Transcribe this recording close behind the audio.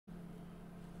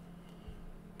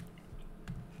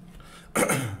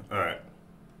Alright.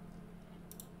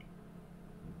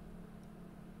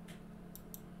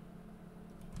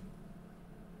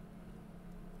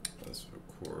 Let's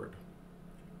record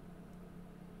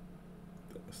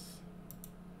this.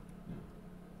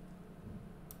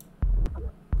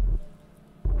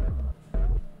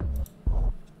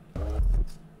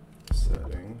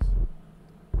 Settings.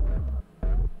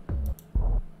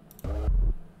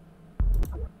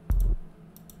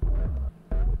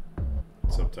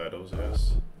 Subtitles,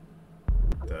 yes.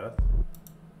 Death.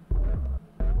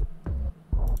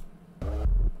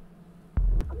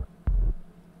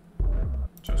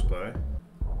 Just play.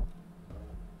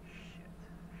 Shit.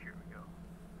 Here we go.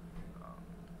 Get a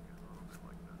little bit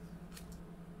like this.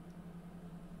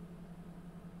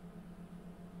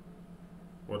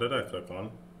 What did I click on?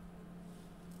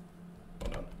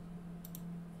 Hold on.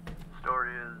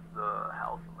 Story is the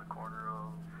house in the corner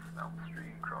of Elm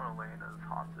Street, Corona Lane is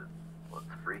haunted.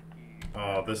 What's freaky?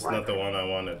 Oh, this is not the one I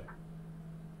wanted.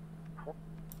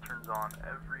 Turns on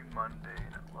every Monday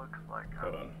and it looks like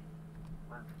Hold on.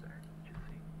 Wednesday. Did you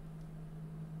see?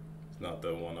 It's not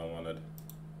the one I wanted.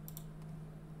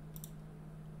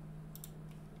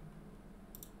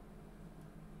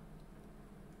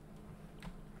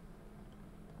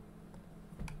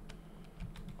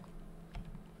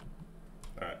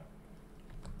 Alright.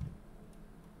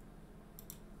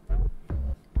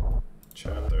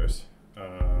 Chapters.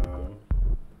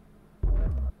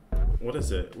 What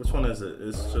is it? Which one is it?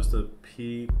 It's just a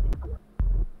P.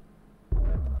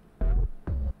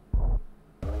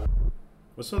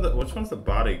 Which one's the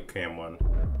body cam one?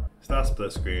 It's not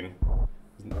split screen.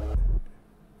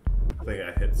 I think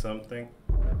I hit something.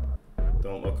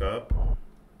 Don't look up.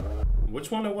 Which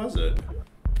one was it?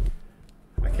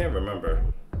 I can't remember.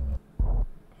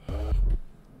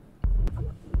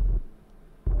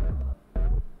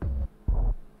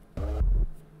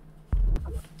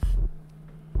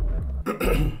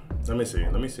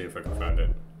 Let me see if I can find it.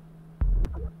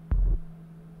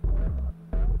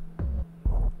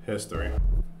 History.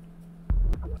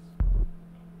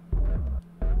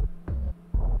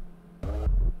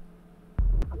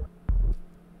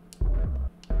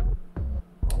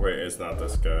 Wait, it's not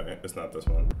this guy. It's not this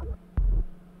one.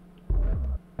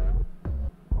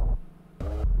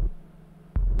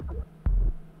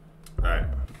 Alright,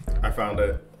 I found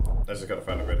it. I just gotta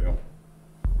find the video.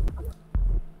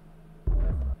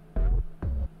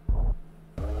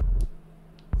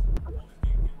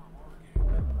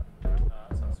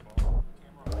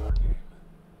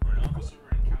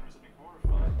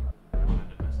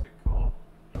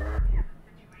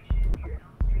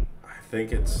 I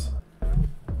think it's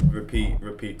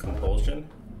repeat compulsion.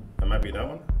 That might be that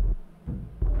one.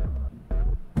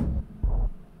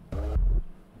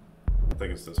 I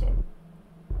think it's this one.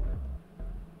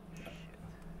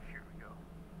 Here we go.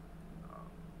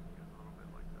 Get a little bit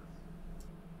like this.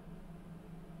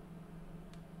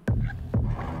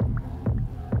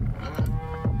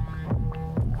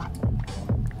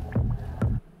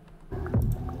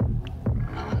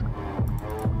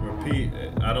 Repeat.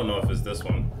 I don't know if it's this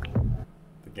one.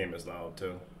 The game is loud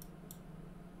too.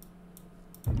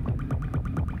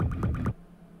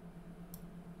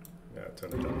 Yeah,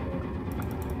 turn it down more.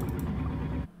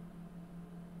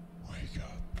 Wake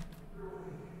up.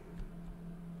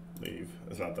 Leave.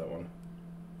 It's not that one.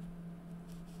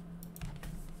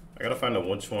 I gotta find out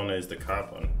which one is the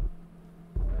cop one.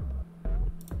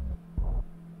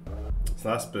 It's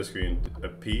not split screen. A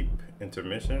peep.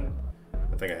 Intermission.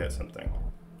 I think I hit something.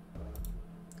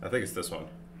 I think it's this one.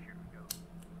 Here we go.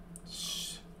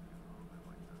 Shh. A little bit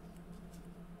like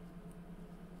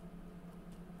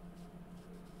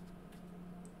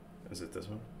this. Is it this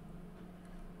one?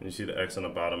 When you see the X on the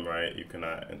bottom right, you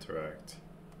cannot interact.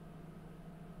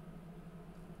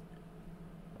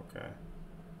 Okay.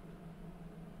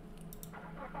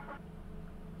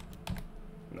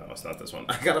 No, it's not this one.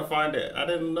 I gotta find it. I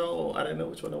didn't know. I didn't know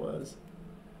which one it was.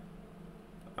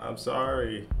 I'm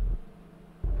sorry.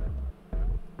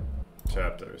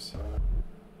 Chapters.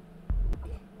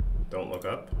 Don't look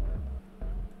up.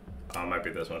 Oh, it might be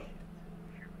this one.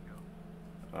 Here we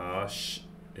go.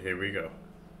 Here we go.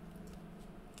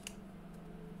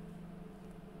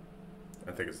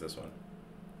 I think it's this one.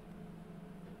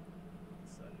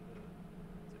 Decided to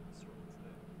take a stroll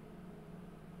today.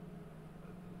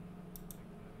 I've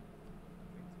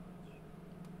been thinking too much.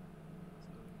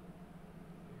 So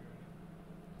here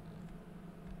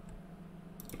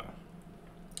I am. No.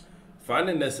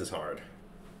 Finding this is hard.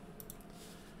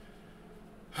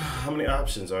 How many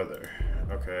options are there?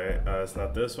 Okay, it's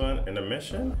not this one.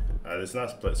 Intermission? It's not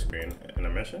split screen.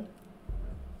 Intermission?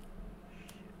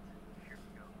 Here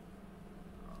we go.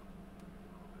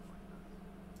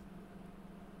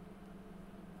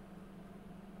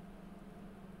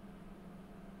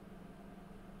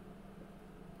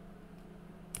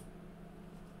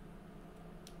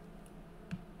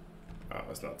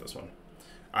 it's not this one.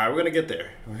 All right, we're gonna get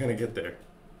there. We're gonna get there.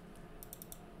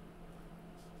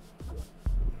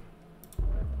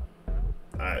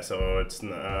 All right, so it's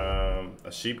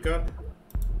a sheep gun.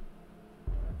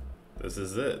 This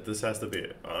is it. This has to be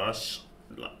it.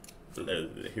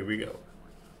 Here we go.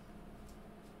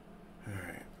 All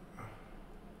right.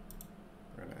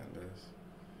 We're gonna end this.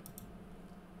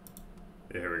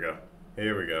 Yeah, here we go.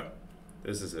 Here we go.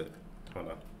 This is it. Hold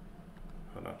on.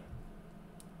 Hold on.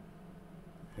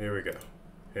 Here we go.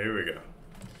 Here we go.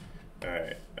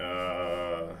 Alright.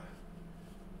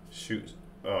 Shoot.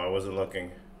 Oh, I wasn't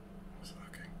looking. I wasn't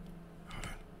looking. Hold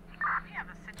on. We have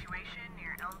a situation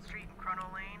near Elm Street and Chrono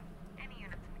Lane. Any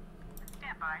units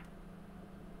stand by.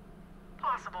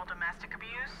 Possible domestic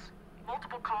abuse.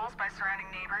 Multiple calls by surrounding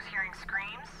neighbors hearing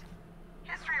screams.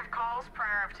 History of calls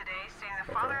prior of today stating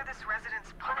the father of this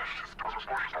residence punished his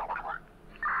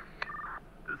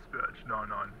Dispatch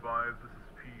 995, this is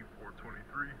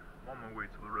P423. I'm on my way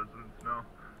to the residence now.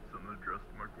 Send the address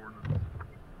to my coordinates.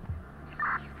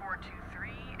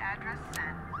 P423, address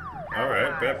sent.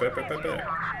 Alright, bet. Father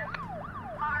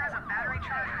has a battery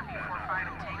charge for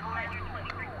P45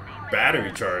 entanglement.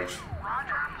 Battery charge.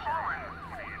 Roger Poland.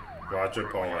 Roger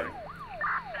Poland.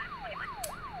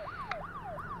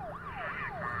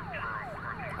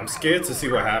 I'm scared to see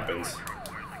what happens.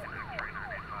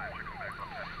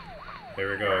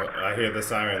 Here we go. I hear the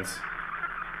sirens.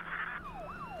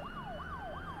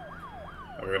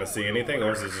 Are we gonna see anything,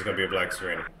 or is it just gonna be a black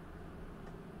screen?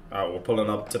 Alright, we're pulling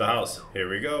up to the house. Here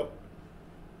we go.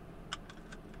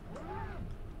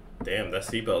 Damn, that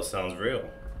seatbelt sounds real.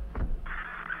 Dispatch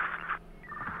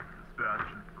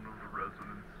in front of the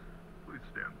residence. Please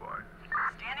stand by.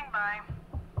 Standing by.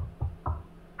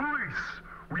 Police!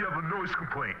 We have a noise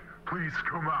complaint. Please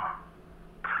come out.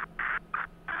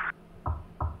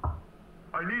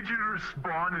 I need you to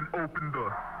respond and open the...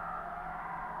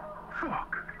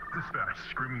 Fuck! Dispatch,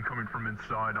 screaming coming from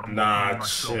inside. I'm Nah, locking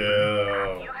myself in.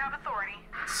 chill. You have authority.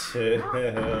 Chill.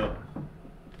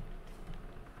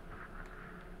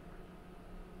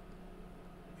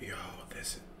 Yo,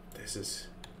 this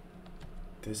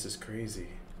is crazy.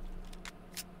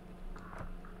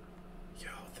 Yo,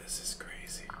 this is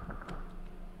crazy.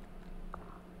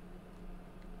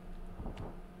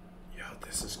 Yo,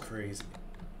 this is crazy.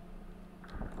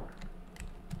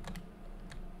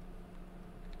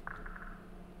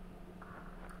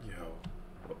 Yo,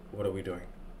 what are we doing?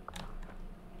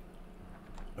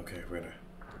 Okay, we're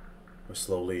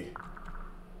slowly.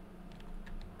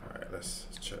 All right, let's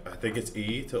check. I think it's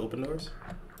E to open doors.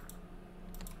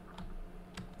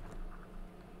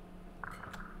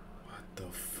 What the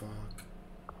fuck?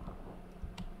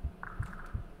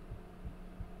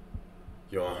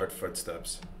 Yo, I heard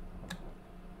footsteps.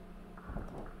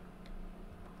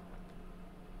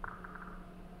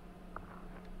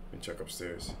 Let me check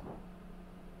upstairs.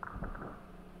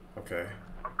 Okay.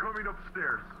 I'm coming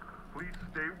upstairs. Please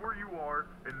stay where you are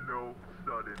and no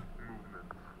sudden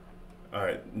movements. All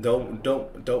right, don't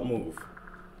move.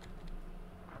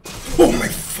 Oh my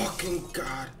fucking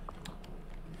god.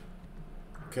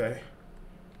 Okay.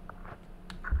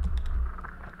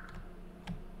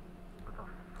 What the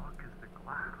fuck is the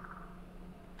glass?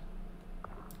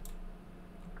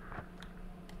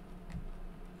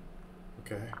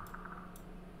 Okay.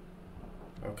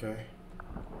 Okay.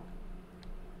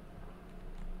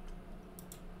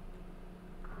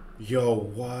 Yo,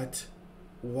 what?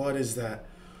 What is that?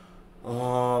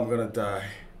 Oh, I'm gonna die.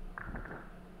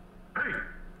 Hey!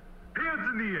 Hands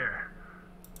in the air!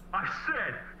 I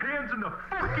said, hands in the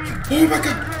fucking... Oh my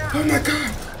god! Oh my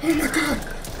god! Oh my god!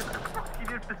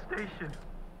 fucking infestation!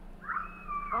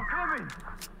 I'm coming!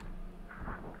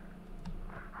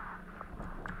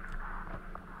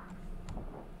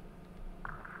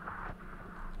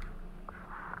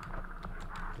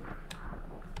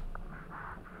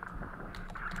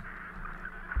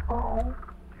 Oh,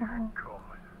 dear God.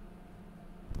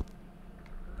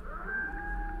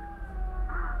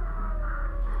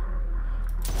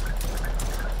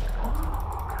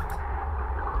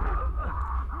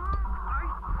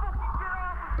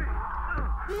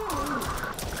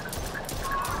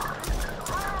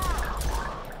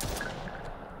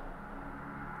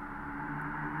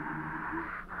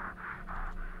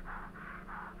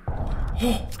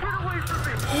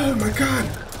 Oh my god!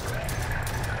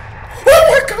 Oh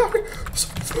my god!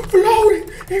 Reloading!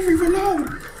 Avery,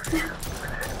 reload!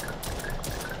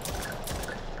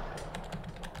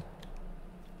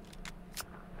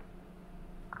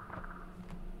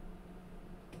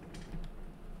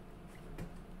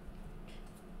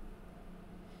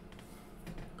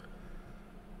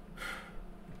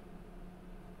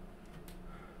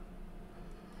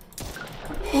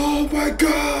 my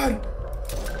god!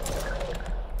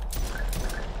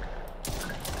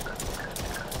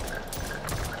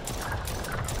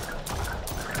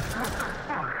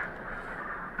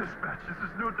 Dispatch, this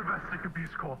is no domestic abuse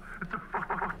call. It's a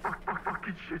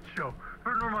fucking shit show.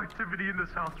 Paranormal activity in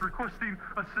this house requesting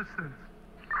assistance.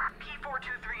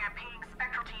 P423, I'm pinging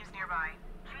spectral teams nearby.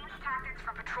 Change tactics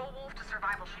from patrol wolf to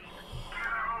survival sheep. Get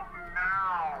out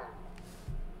now!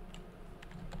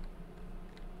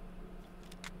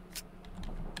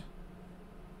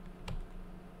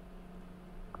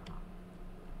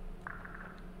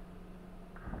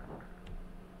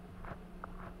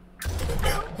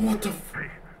 What the f-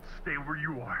 Hey, stay where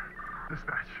you are.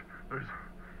 Dispatch,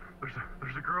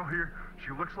 there's a girl here.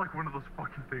 She looks like one of those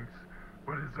fucking things,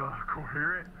 but is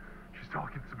coherent. She's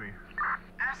talking to me.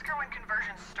 Ask her when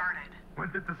conversion started.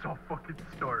 When did this all fucking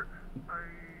start?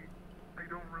 I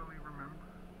don't really remember.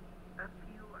 A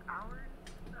few hours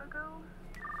ago?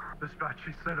 Dispatch,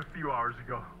 she said a few hours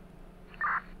ago.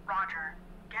 Roger.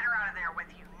 Get her out of there with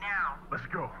you, now. Let's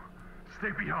go.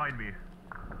 Stay behind me.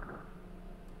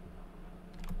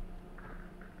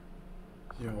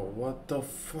 Yo, what the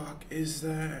fuck is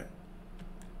that?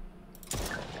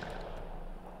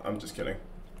 I'm just kidding.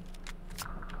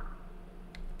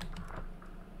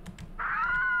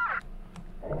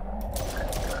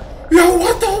 Yo,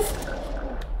 what the f-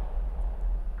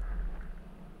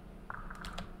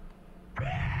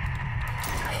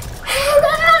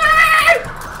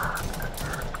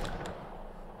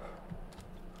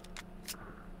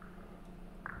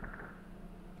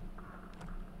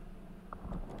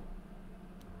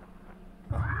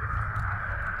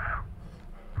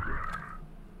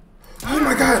 Oh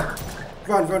my god!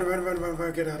 Run,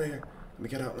 get out of here. Let me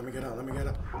get out.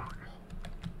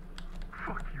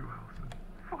 Fuck you, Allison.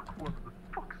 Fuck whoever the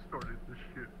fuck started this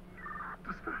shit.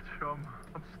 Dispatch,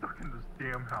 I'm stuck in this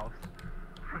damn house.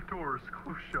 Front door is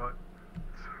closed shut.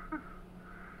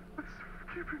 It's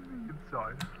keeping me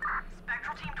inside.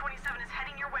 Spectral Team 27 is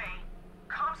heading your way.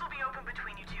 Comms will be open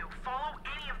between you two. Follow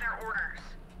any of their orders.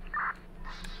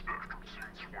 This is Spectrum Team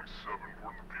 27.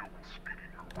 We're in the vehicle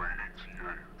speeding your way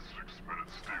ATA. 6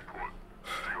 minutes, stay put.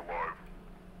 Stay alive.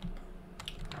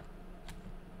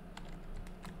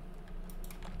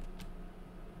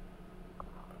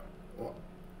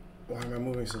 Why am I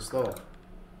moving so slow?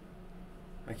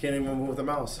 I can't even move the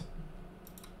mouse.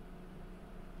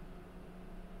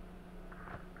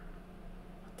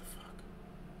 What the fuck?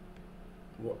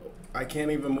 What? I can't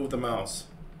even move the mouse.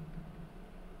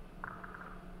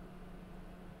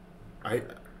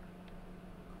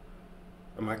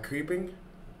 Am I creeping?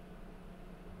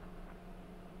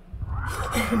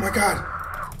 Oh my god!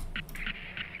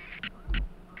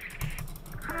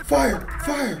 Fire!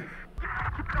 Fire!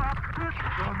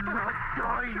 I'm not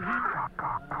dying here.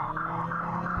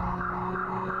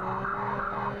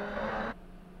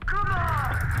 Come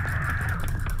on!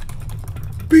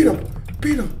 Beat him!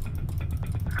 Beat him!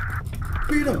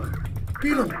 Beat him!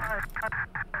 Beat him!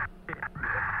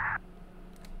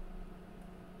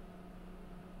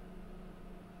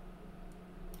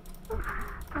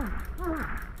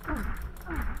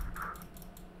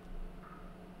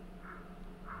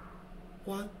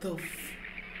 What the f-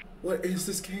 What is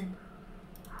this game?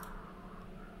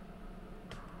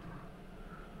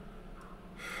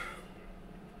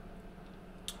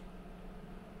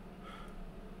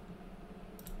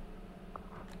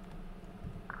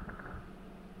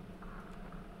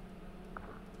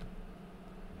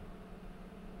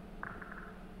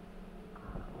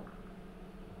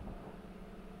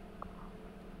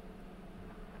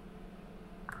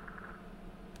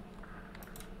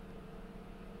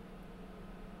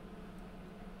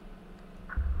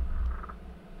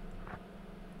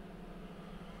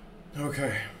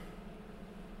 Okay.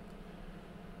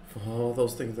 For all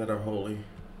those things that are holy,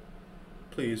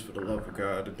 please, for the love of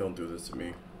God, don't do this to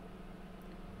me.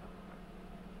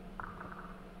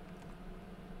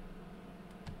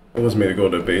 It wants me to go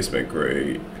to the basement,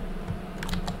 great.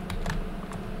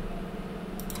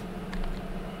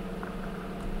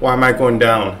 Why am I going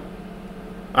down?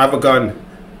 I have a gun.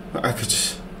 I could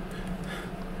just...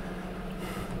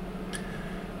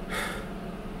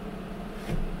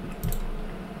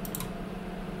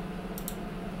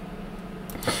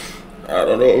 I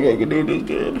don't know if I can do this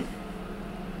good.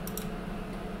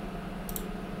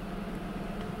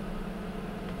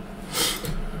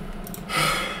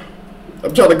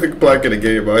 I'm trying to click black in the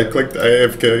game, but I clicked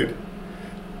AFK.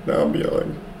 Now I'm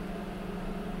yelling.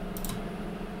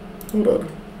 Hold on.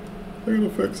 I gotta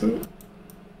fix it.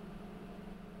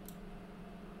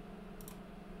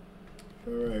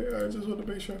 Alright, I just want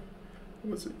to make sure.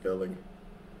 What's it yelling?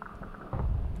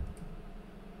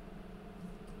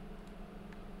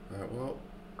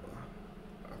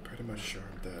 sure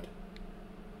I'm dead.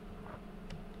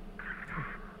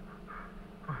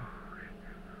 Oh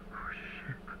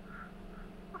shit.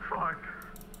 Fuck.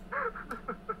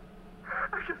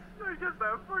 I guess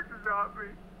that fucking got me.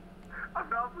 I'm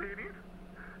not bleeding.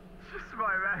 It's just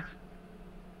my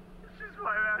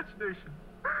imagination.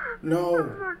 No.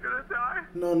 I'm not gonna die.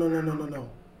 No, no, no, no, no, no.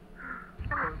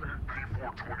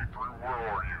 P423, where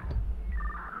are you?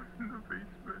 In the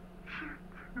basement.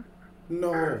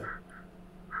 No. I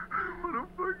wanna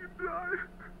fucking die.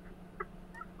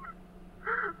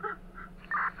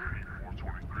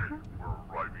 P423, we're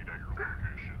arriving at your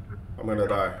location. I'm gonna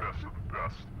die. Best of the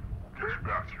best. We'll get you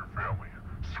back to your family.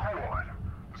 Squad!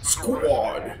 This is a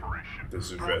Squad. rescue operation. This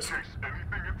is Don't rescue. chase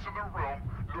anything into the realm.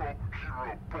 No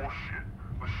hero bullshit.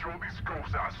 Let's show these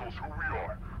ghost assholes who we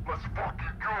are. Let's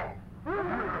fucking go!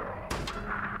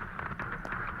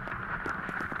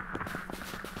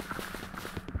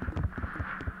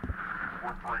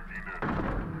 We're breaking in.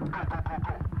 Go, go, go,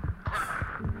 go.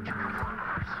 Check your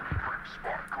furnace. Break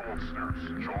spot. Go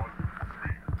upstairs. John, with me.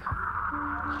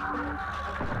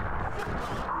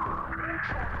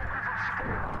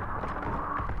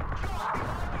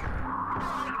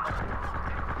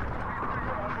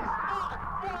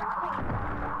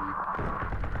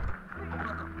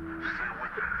 Stay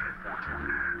with me,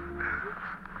 P423.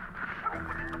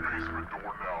 Opening the basement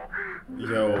door now.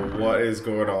 Yo, what is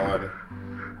going on?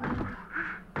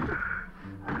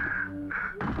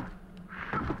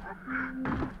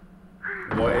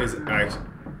 What is actually...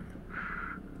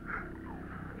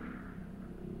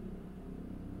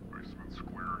 Basement's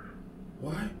clear.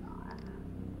 What? We're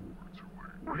too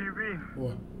late. What do you mean?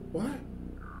 What? What? Not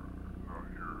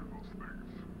here, those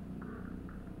things.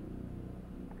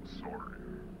 I'm sorry.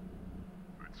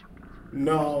 They took you to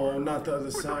No, not the other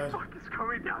What side. the fuck is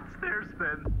coming downstairs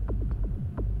then?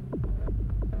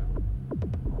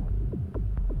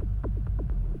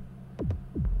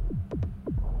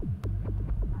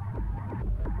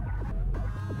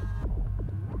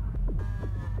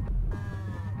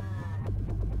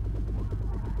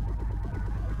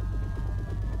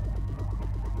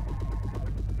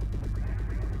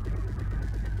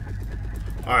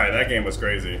 Alright, that game was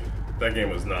crazy. That game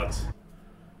was nuts.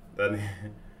 That...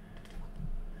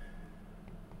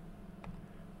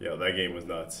 Yo, that game was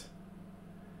nuts.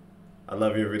 I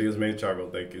love your videos, mate.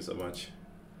 Charbel, thank you so much.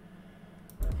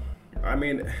 I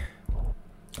mean,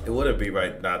 it wouldn't be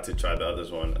right not to try the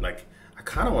others one. Like, I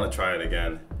kind of want to try it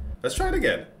again. Let's try it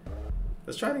again.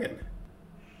 Let's try it again.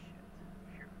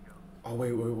 Oh,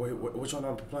 wait, which one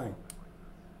am I playing?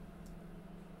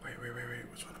 Wait,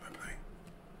 which one am I playing?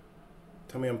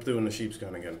 Tell me I'm doing the sheep's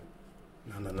gun again.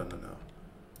 No.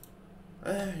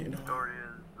 You know. Story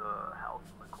is the house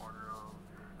in the corner of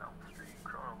Elm Street,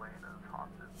 Corona Lane is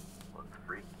haunted. What's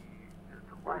freaky is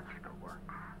the light still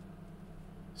works.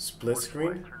 Split Porch screen?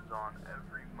 light turns on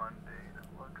every Monday, and it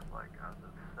looks like as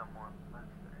if someone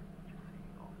lives there. Did you see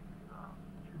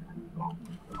all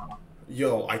these?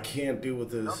 Yo, I can't deal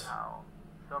with this. Somehow,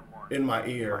 someone In my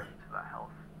ear. to the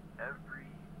house every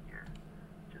year,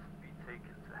 just to be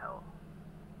taken to hell.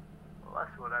 Well,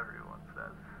 that's what everyone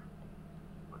says,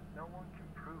 but no one can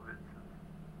prove it since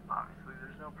obviously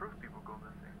there's no proof people go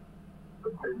missing.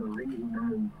 Say the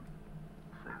reason.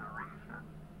 Say the reason.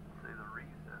 Say the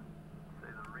reason.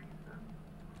 Say the reason.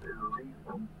 Say the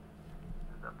reason.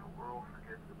 Is that the world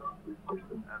forgets about this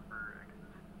person ever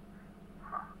existed.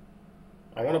 Huh.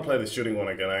 I want to play the shooting one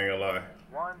again, I ain't gonna lie.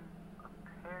 One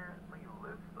apparently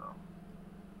lives though.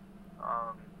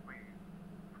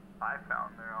 I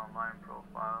found their online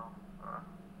profile. It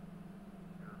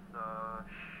was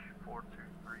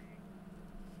 423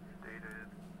 stated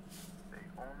they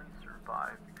only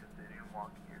survived because they didn't walk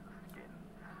near the skins,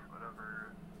 whatever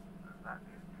that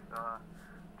means.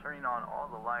 Turning on all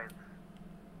the lights,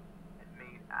 it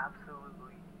made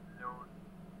absolutely no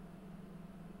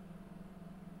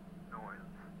noise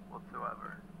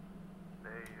whatsoever.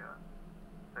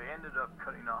 They ended up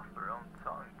cutting off their own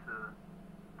tongue to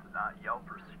not yelp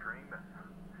or scream.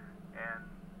 And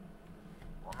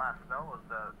one last smell was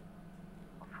that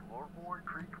a floorboard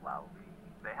creaked loudly.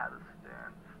 They had to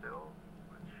stand still,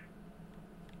 which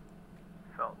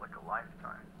felt like a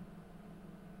lifetime.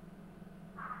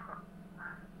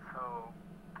 So,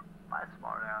 my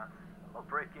smart ass, I'll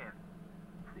break in,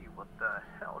 see what the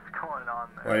hell's going on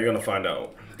there. Well, you're gonna find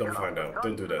out. Don't find out.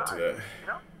 Don't do that to that. You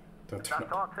know? Don't do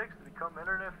That's all it takes to become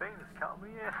internet famous. Count me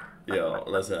in. Yo,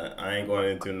 listen, I ain't going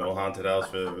into no haunted house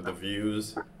for the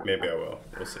views. Maybe I will.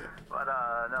 We'll see. But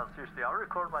no, seriously, I'll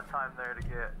record my time there to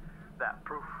get that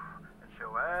proof and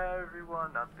show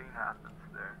everyone nothing happens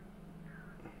there.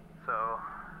 So,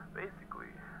 basically,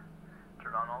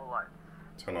 turn on all the lights,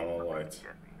 Turn on all the lights.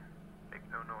 Get me. Make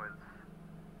no noise.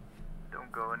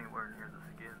 Don't go anywhere near the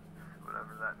skids,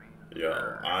 whatever that means. Yo,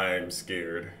 I'm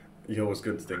scared. Yo, what's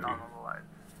good, Turn Stinky? on all the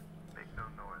lights. Make no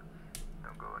noise.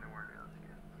 Don't go anywhere near the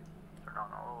skids. Turn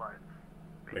on all the lights.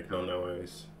 Make no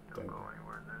noise. Don't go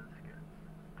anywhere near the skids.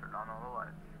 Turn on all the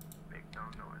lights. Make no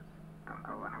noise. Don't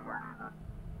go anywhere near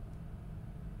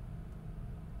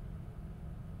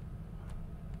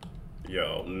the...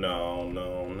 Yo, no,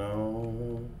 no,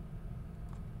 no.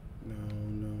 No,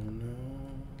 no, no.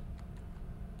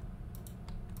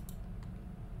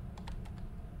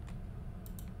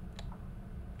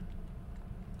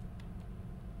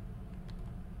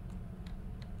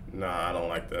 Nah, I don't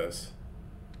like this.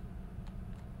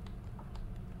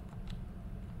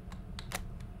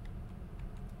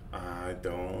 I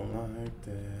don't like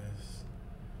this.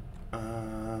 I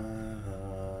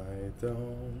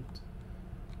don't like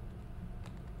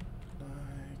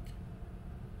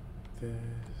this.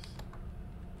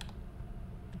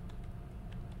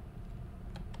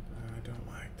 I don't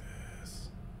like this.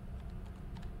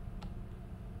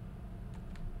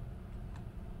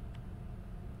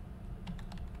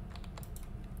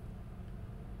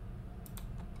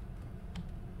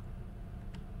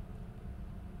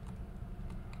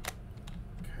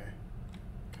 Okay.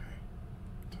 Okay.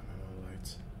 Turn on all the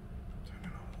lights. Turn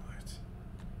on all the lights.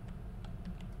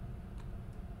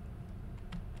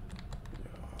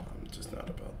 Yo, I'm just not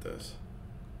about this.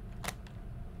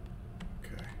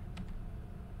 Okay.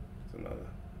 It's another.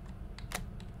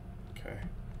 Okay.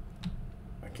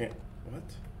 I can't. What?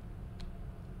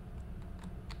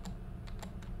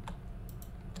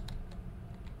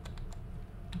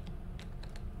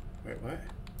 Wait, what?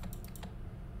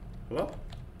 Hello?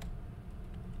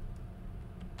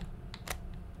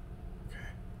 Okay.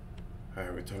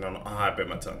 Alright, we turn on. Ah, I bit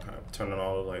my tongue. I'm turning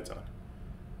all the lights on.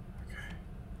 Okay.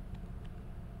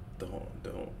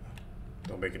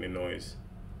 Don't make any noise.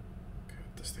 Okay,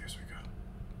 up the stairs we go. Up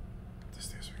the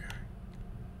stairs we go.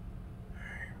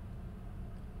 Alright.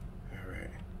 Alright.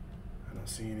 I don't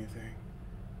see anything.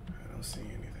 I don't see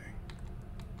anything.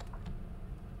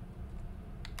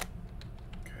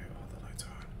 Okay, all the lights on.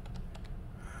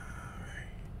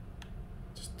 Alright.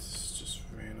 Just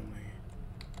randomly.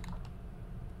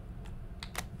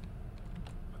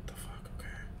 What the fuck?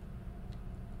 Okay.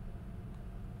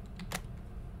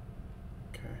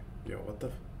 Okay. Yo, what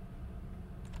the?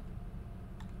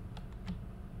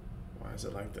 Why is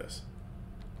it like this?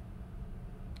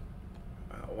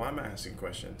 Why am I asking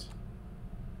questions?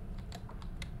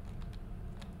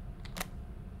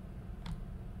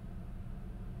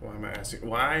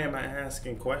 Why am I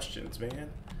asking questions,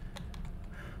 man?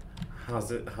 How's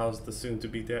the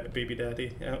soon-to-be baby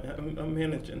daddy? I'm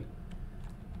managing.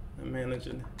 I'm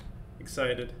managing.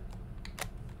 Excited.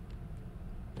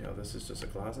 Yo, this is just a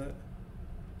closet.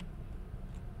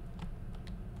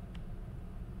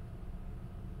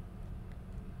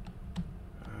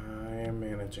 I am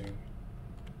managing.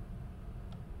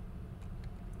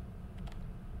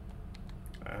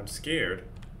 I'm scared,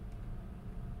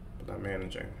 but I'm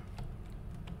managing.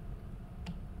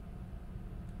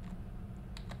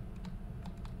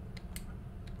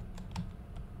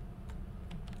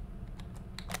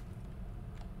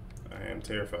 I am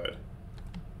terrified.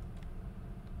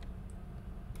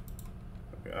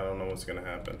 Okay, I don't know what's gonna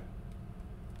happen.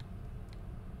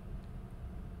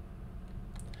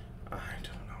 I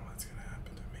don't know what's gonna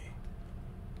happen to me.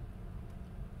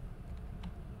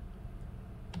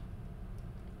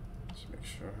 Just make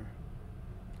sure.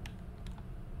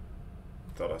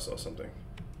 Thought I saw something.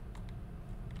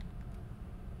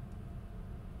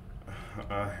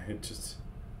 It just.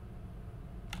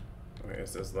 Wait,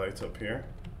 is there's lights up here?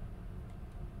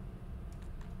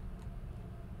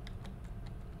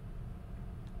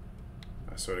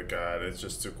 I swear to God, it's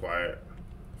just too quiet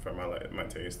for my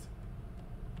taste.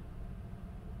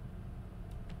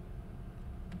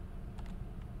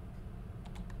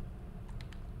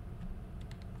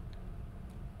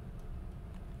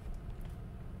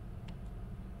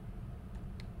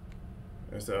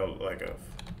 Is there like a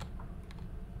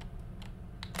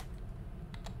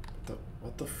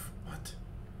what?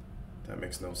 That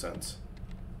makes no sense.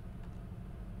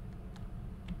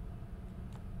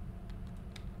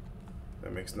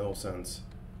 That makes no sense.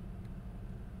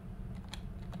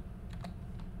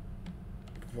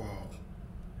 Wow.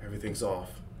 Everything's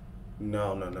off.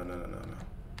 No. No.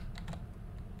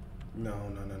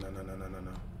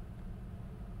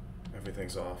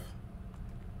 Everything's off.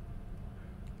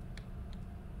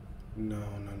 No.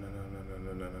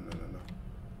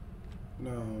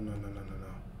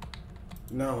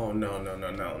 No,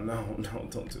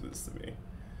 don't do this to me.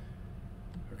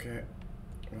 Okay.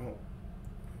 Well,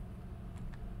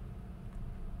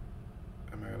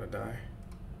 Am I gonna die?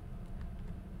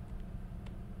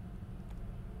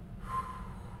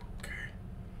 Okay.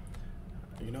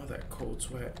 You know that cold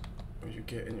sweat when you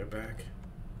get in your back?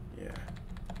 Yeah.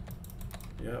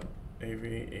 Yep.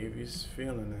 Avi's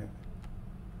feeling it.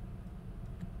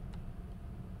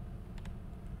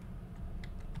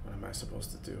 What am I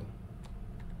supposed to do?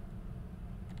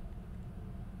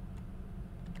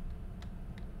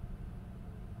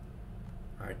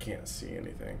 I can't see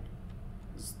anything.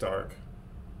 It's dark.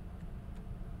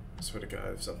 I swear to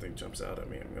God, if something jumps out at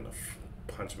me, I'm gonna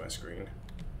punch my screen.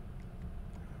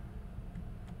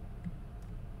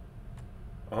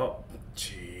 Oh,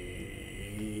 jeez.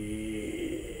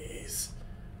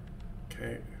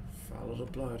 Okay, follow the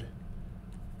blood.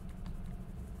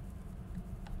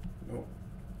 Nope.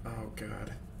 Oh,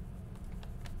 God.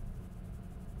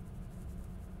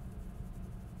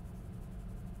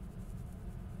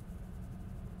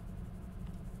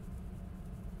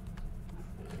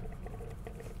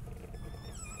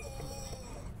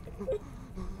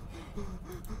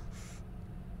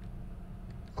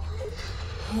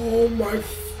 Oh my.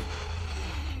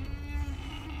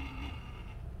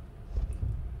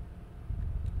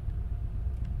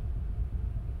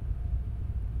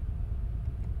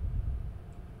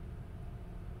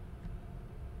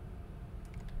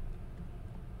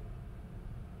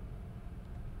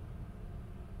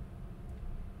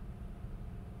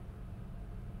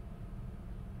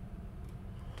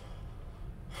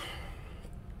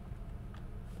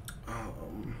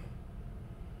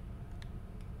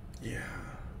 Yeah.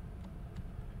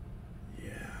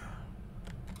 Yeah.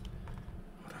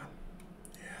 Hold on.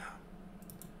 Yeah.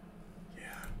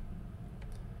 Yeah.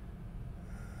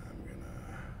 I'm gonna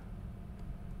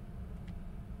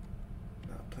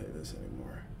not play this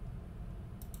anymore.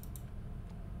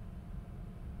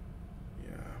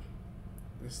 Yeah.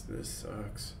 This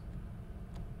sucks.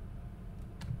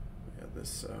 Yeah, this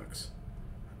sucks.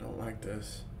 I don't like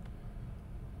this.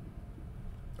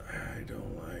 I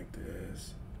don't like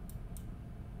this.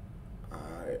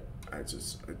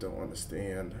 I don't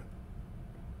understand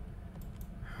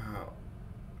how.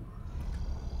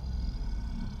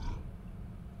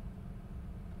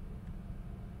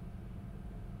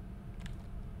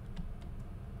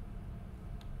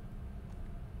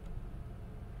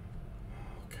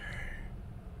 Okay.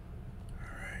 All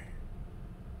right.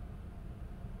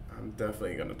 I'm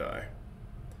definitely gonna die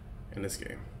in this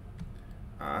game.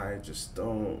 I just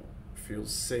don't feel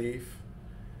safe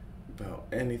about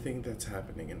anything that's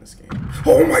happening in this game.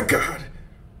 Oh my God!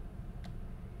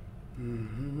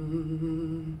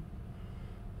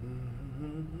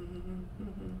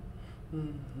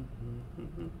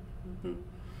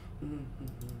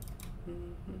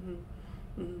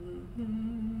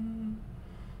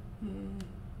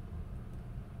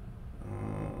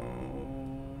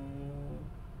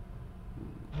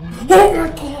 Oh my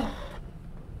God!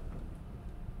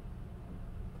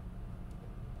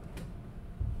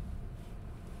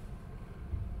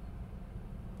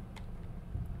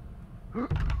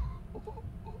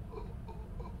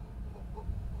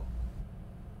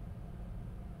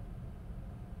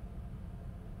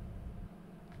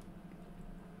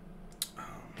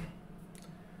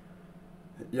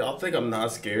 Y'all think I'm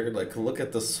not scared? Like, look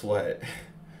at the sweat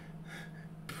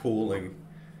pooling.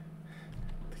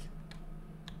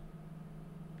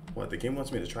 What, the game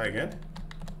wants me to try again?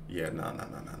 Yeah, no.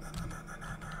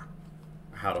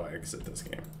 How do I exit this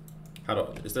game?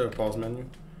 Is there a pause menu?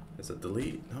 Is it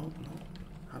delete? No.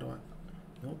 How do I?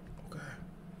 Nope.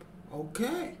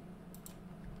 Okay.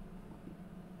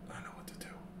 I know what to do.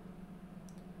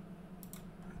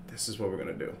 This is what we're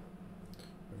gonna do.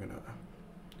 We're gonna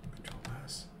control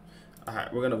S. All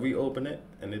right, we're gonna reopen it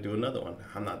and then do another one.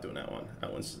 I'm not doing that one.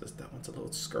 That one's a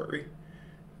little scurry.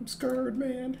 I'm scared,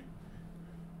 man.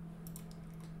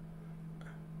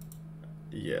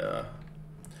 Yeah.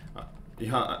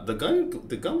 Yeah, the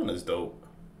gun one is dope.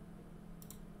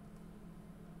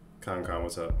 Con,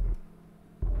 what's up?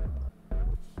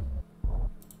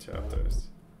 Chapters.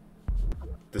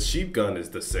 The sheep gun is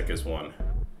the sickest one.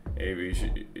 Hey, we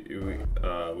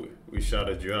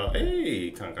shouted you out.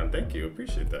 Hey, Con, thank you.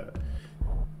 Appreciate that.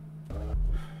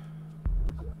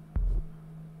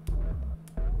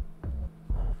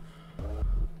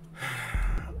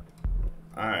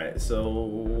 Alright, so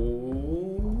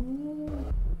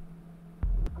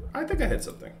I think I hit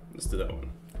something. Let's do that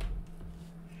one.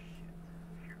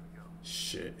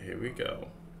 Shit, here we go.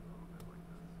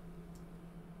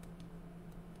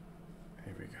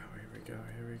 Here we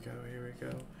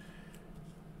go.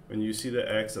 When you see the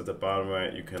X at the bottom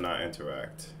right, you cannot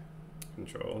interact.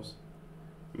 Controls.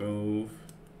 Move.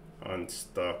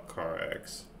 Unstuck car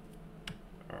X.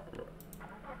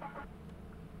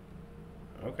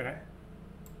 Okay.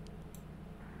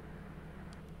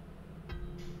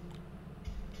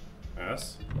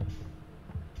 S.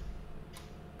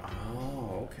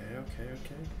 Oh, okay, okay,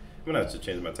 okay. I'm gonna have to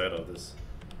change my title of this.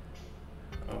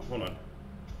 Oh, hold on.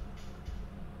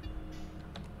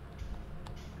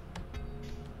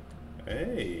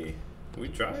 Hey, we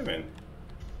driving.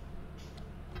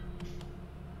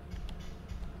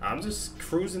 I'm just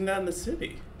cruising down the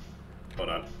city. Hold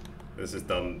on. This is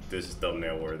dumb. This is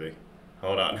thumbnail worthy.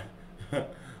 Hold on.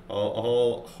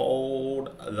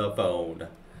 Hold the phone.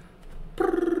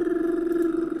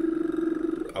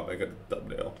 I'll make a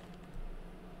thumbnail.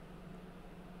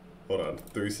 Hold on.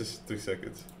 3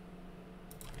 seconds.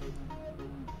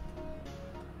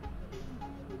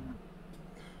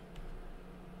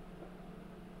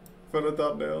 For the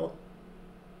thumbnail.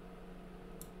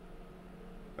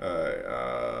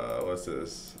 Alright, what's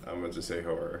this? I'm gonna just say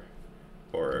horror.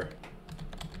 Horror.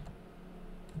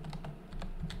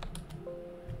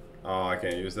 Oh, I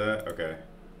can't use that? Okay.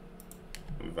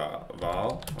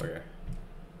 Val? Okay.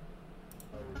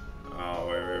 Oh,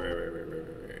 wait.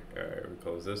 Alright, we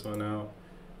close this one out.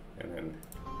 And then...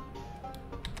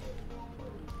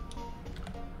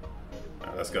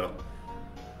 Alright, let's go.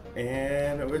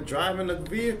 And we're driving a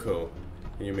vehicle.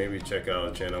 Can you maybe check out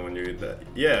a channel when you're that?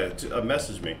 Yeah,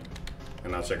 message me.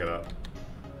 And I'll check it out.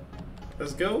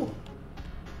 Let's go.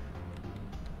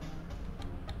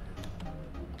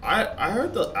 I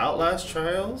heard the Outlast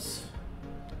Trials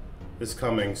is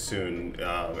coming soon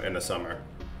in the summer.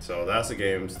 So that's a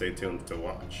game, stay tuned to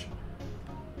watch.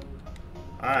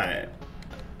 Alright.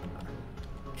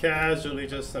 Casually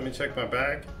just, let me check my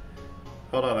back.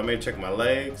 Hold on, let me check my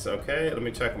legs, okay? Let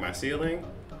me check my ceiling.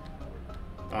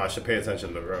 Oh, I should pay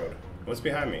attention to the road. What's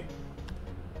behind me?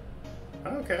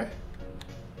 Okay.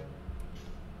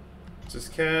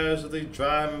 Just casually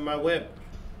driving my whip.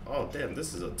 Oh, damn,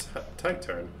 this is a tight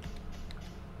turn.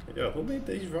 Yo, who made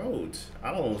these roads?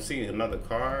 I don't see another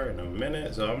car in a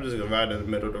minute, so I'm just gonna ride in the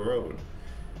middle of the road.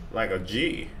 Like a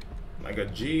G. Like a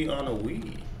G on a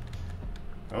Wii.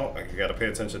 Oh, I gotta pay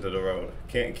attention to the road.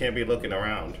 Can't be looking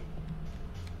around.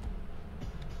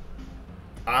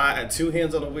 Two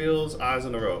hands on the wheels, eyes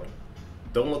on the road.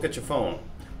 Don't look at your phone.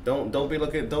 Don't be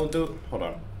looking, don't do, hold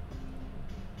on.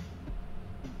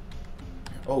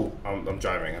 Oh, I'm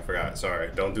driving, I forgot, sorry.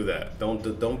 Don't do that.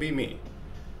 Don't be me.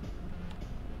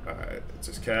 Alright,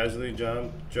 just casually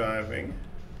driving.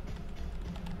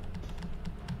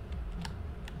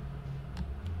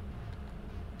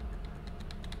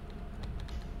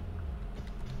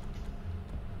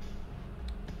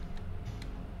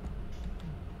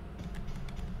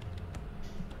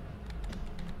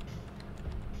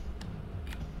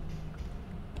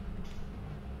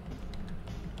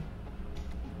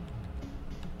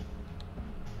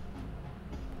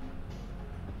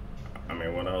 I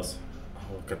mean, what else?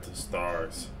 Oh, look at the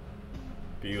stars.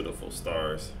 Beautiful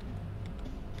stars.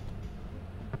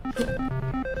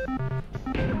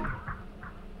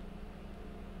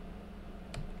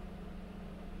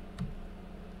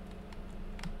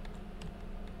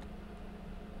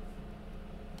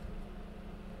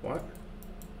 What?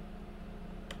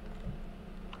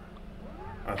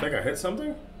 I think I hit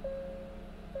something?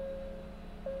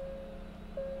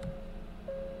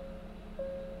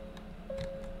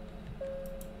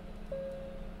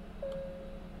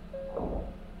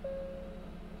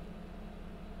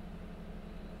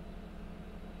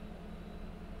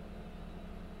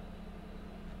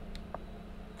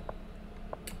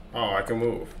 Oh, I can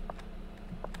move.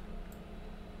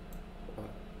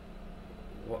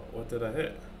 What did I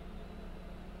hit?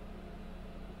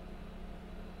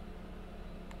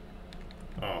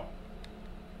 Oh.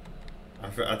 I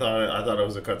thought it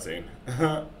was a cutscene.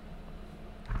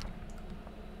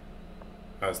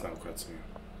 That's not a cutscene.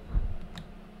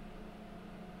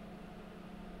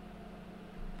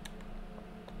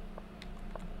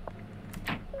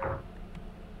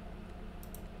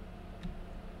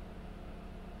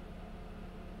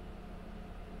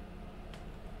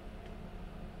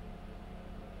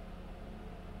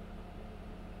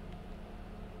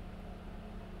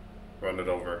 Run it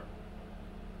over.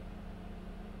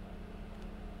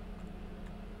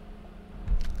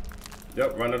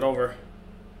 Yep, run it over.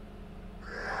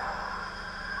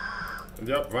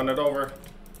 Yep, run it over.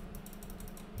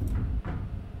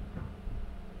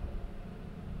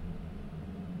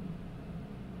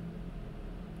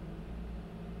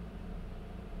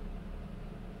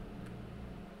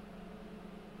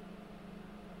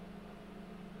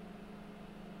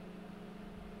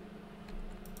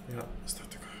 Yep,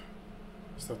 start the car.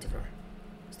 Start the car.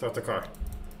 Start the car.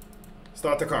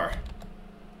 Start the car.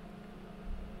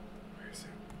 Where is it?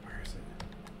 Where is it?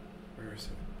 Where is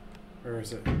it? Where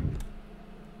is it? I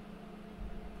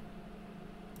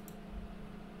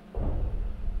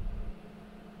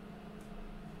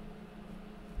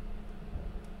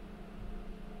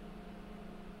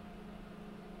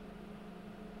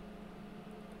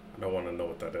don't want to know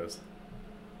what that is.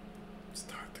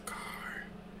 Start the car.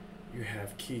 You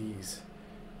have keys.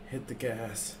 Hit the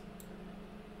gas.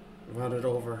 Run it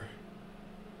over.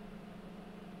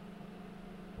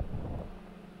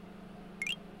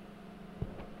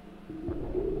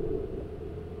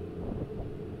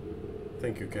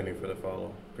 Thank you, Kenny, for the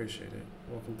follow. Appreciate it.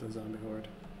 Welcome to Zombie Horde.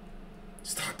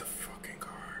 Start the fucking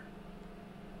car.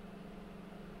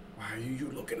 Why are you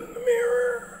looking in the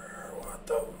mirror? What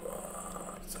the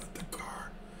fuck? Start the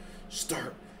car.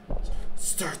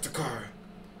 Start the car.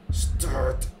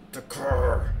 Start the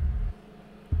car.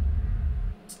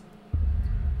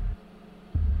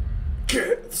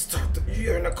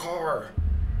 You're in the car.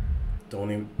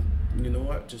 Don't even, you know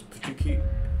what? Just put your key.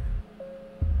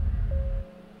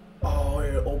 Oh,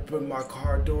 it opened my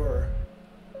car door.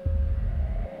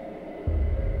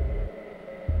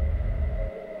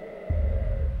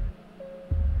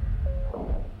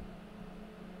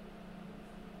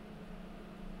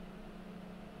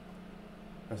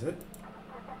 That's it?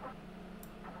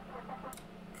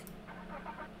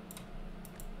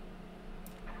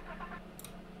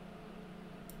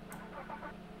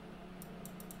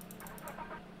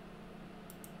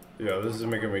 Yo, this is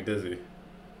making me dizzy.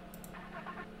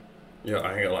 Yo,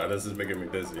 I ain't gonna lie, this is making me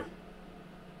dizzy.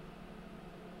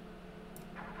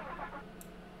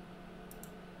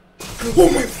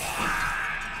 Oh my...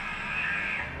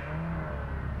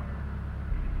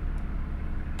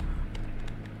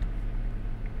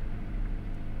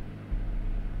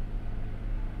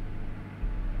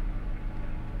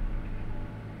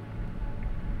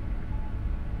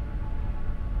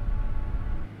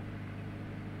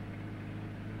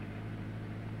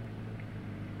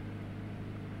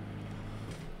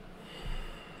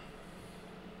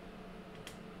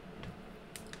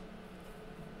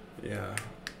 Yeah.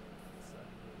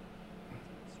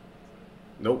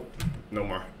 Nope. No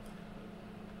more.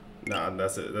 Nah,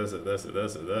 that's it. That's it. That's it.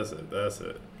 That's it. That's it. That's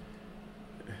it.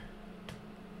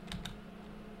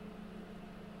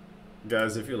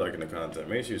 Guys, if you're liking the content,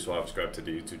 make sure you subscribe to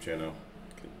the YouTube channel.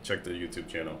 Check the YouTube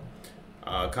channel.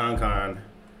 Con,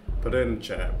 put it in the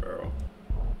chat, bro.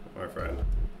 My friend.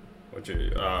 What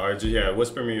you? Or just, yeah,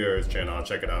 whisper me your channel. I'll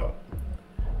check it out.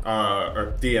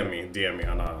 Or DM me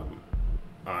on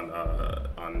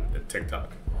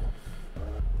TikTok.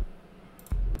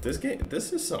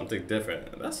 This is something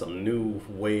different. That's some new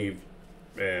wave,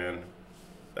 man.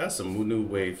 That's some new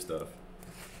wave stuff.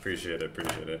 Appreciate it,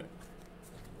 appreciate it.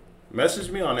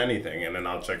 Message me on anything and then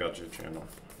I'll check out your channel.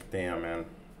 Damn, man.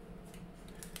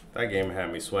 That game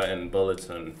had me sweating bullets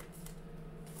and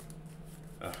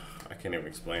I can't even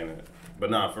explain it.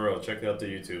 But nah, for real, check out the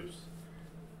YouTubes.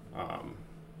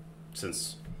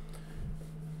 Since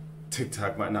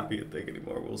TikTok might not be a thing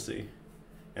anymore, we'll see.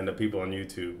 And the people on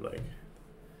YouTube, like,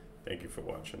 thank you for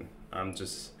watching. I'm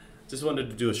just wanted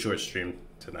to do a short stream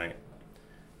tonight.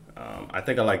 I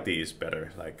think I like these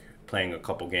better, like playing a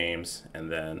couple games and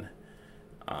then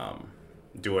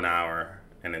do an hour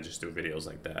and then just do videos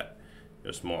like that.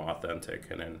 Just more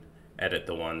authentic, and then edit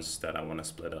the ones that I want to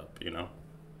split up, you know?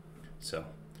 So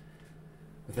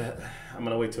with that, I'm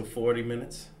gonna wait till 40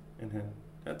 minutes and then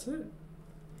that's it.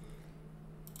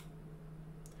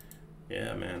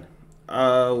 Yeah, man.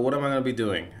 What am I gonna be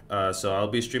doing? So I'll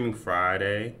be streaming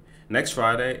Friday. Next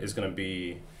Friday is gonna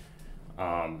be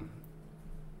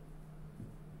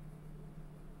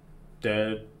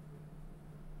Dead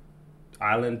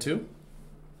Island 2.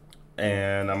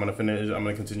 And I'm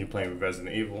gonna continue playing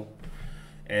Resident Evil.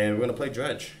 And we're gonna play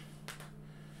Dredge.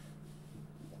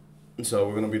 So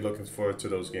we're gonna be looking forward to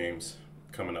those games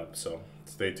coming up. So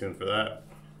stay tuned for that.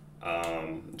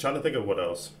 I'm trying to think of what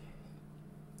else.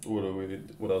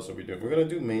 What else are we doing? We're gonna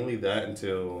do mainly that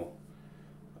until.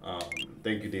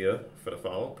 Thank you, Dia, for the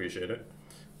follow. Appreciate it.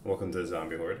 Welcome to the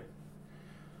Zombie Horde.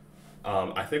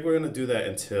 I think we're gonna do that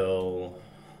until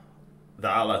the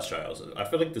Outlast Trials. I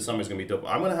feel like the summer's gonna be dope.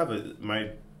 I'm gonna have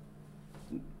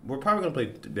we're probably gonna play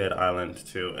Dead Island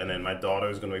too, and then my daughter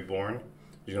is gonna be born.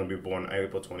 She's gonna be born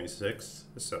April 26th.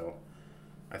 So,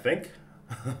 I think,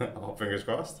 all fingers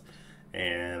crossed,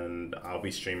 and I'll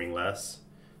be streaming less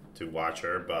to watch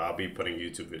her, but I'll be putting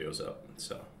YouTube videos up.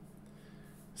 So,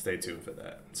 stay tuned for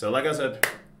that. So, like I said,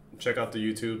 check out the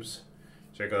YouTubes.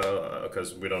 Check out,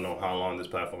 because we don't know how long this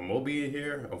platform will be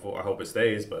here. I hope it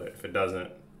stays, but if it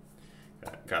doesn't,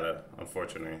 gotta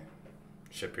unfortunately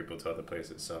ship people to other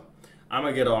places. So I'm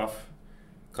gonna get off.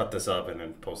 cut this up and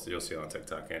then post it. You'll see it on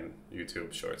TikTok and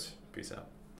YouTube Shorts. Peace out.